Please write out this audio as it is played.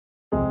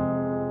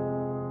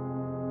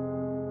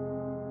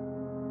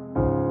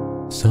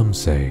Some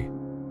say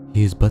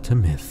he is but a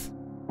myth.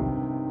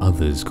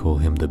 Others call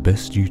him the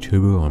best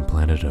YouTuber on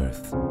planet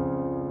Earth.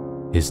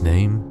 His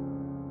name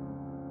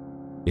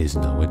is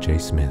Noah J.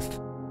 Smith.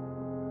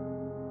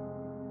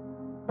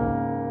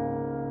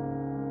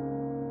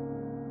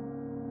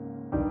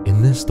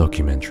 In this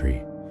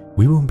documentary,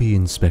 we will be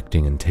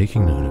inspecting and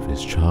taking note of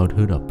his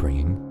childhood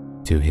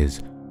upbringing, to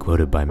his,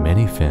 quoted by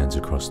many fans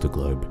across the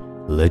globe,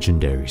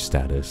 legendary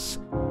status,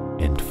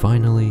 and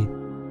finally,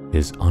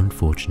 his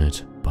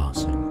unfortunate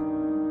passing.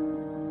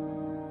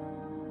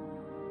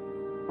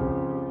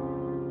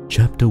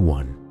 Chapter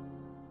 1.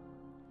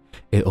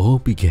 It all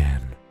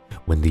began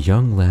when the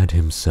young lad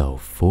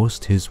himself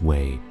forced his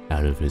way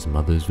out of his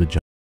mother's vagina.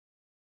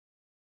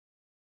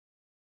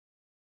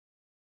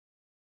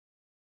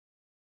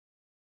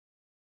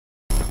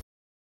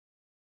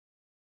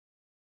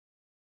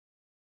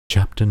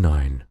 Chapter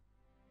 9.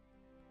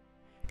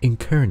 In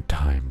current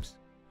times,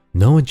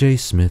 Noah J.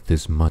 Smith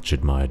is much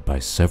admired by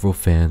several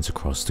fans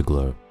across the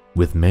globe,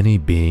 with many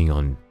being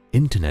on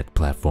internet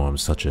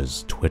platforms such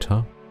as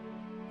Twitter,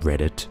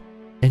 Reddit,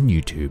 and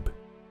YouTube.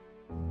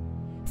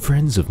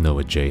 Friends of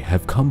Noah J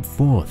have come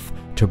forth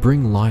to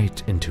bring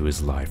light into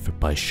his life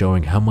by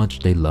showing how much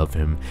they love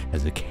him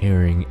as a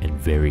caring and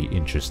very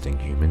interesting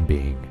human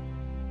being.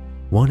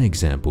 One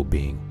example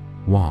being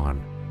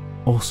Juan,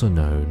 also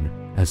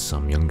known as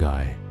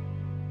SumYungGuy.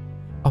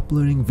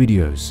 Uploading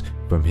videos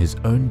from his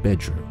own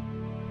bedroom,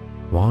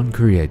 Juan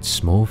creates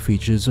small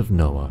features of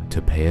Noah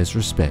to pay his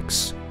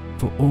respects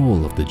for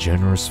all of the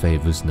generous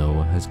favors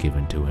Noah has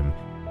given to him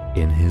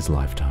in his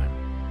lifetime.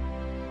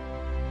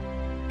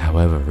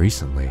 However,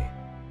 recently,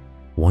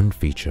 one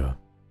feature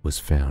was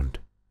found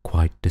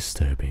quite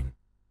disturbing.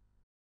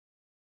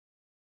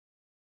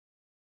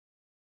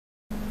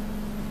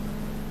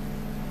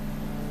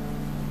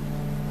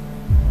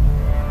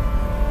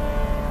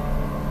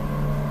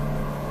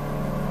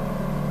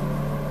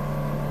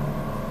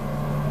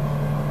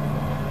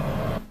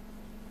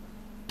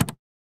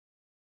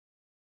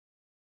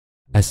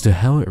 As to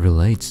how it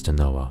relates to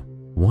Noah,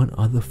 one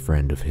other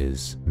friend of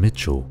his,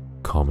 Mitchell,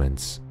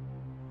 comments,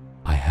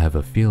 "I have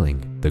a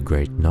feeling the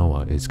great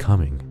Noah is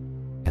coming,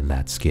 and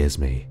that scares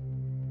me."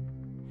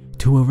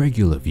 To a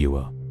regular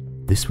viewer,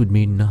 this would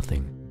mean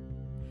nothing.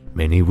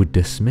 Many would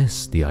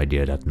dismiss the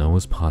idea that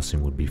Noah's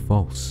passing would be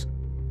false.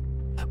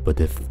 But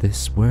if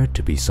this were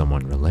to be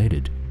someone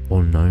related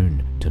or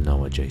known to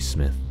Noah J.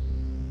 Smith,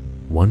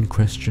 one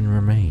question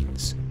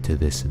remains to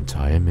this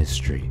entire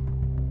mystery.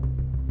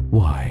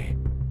 Why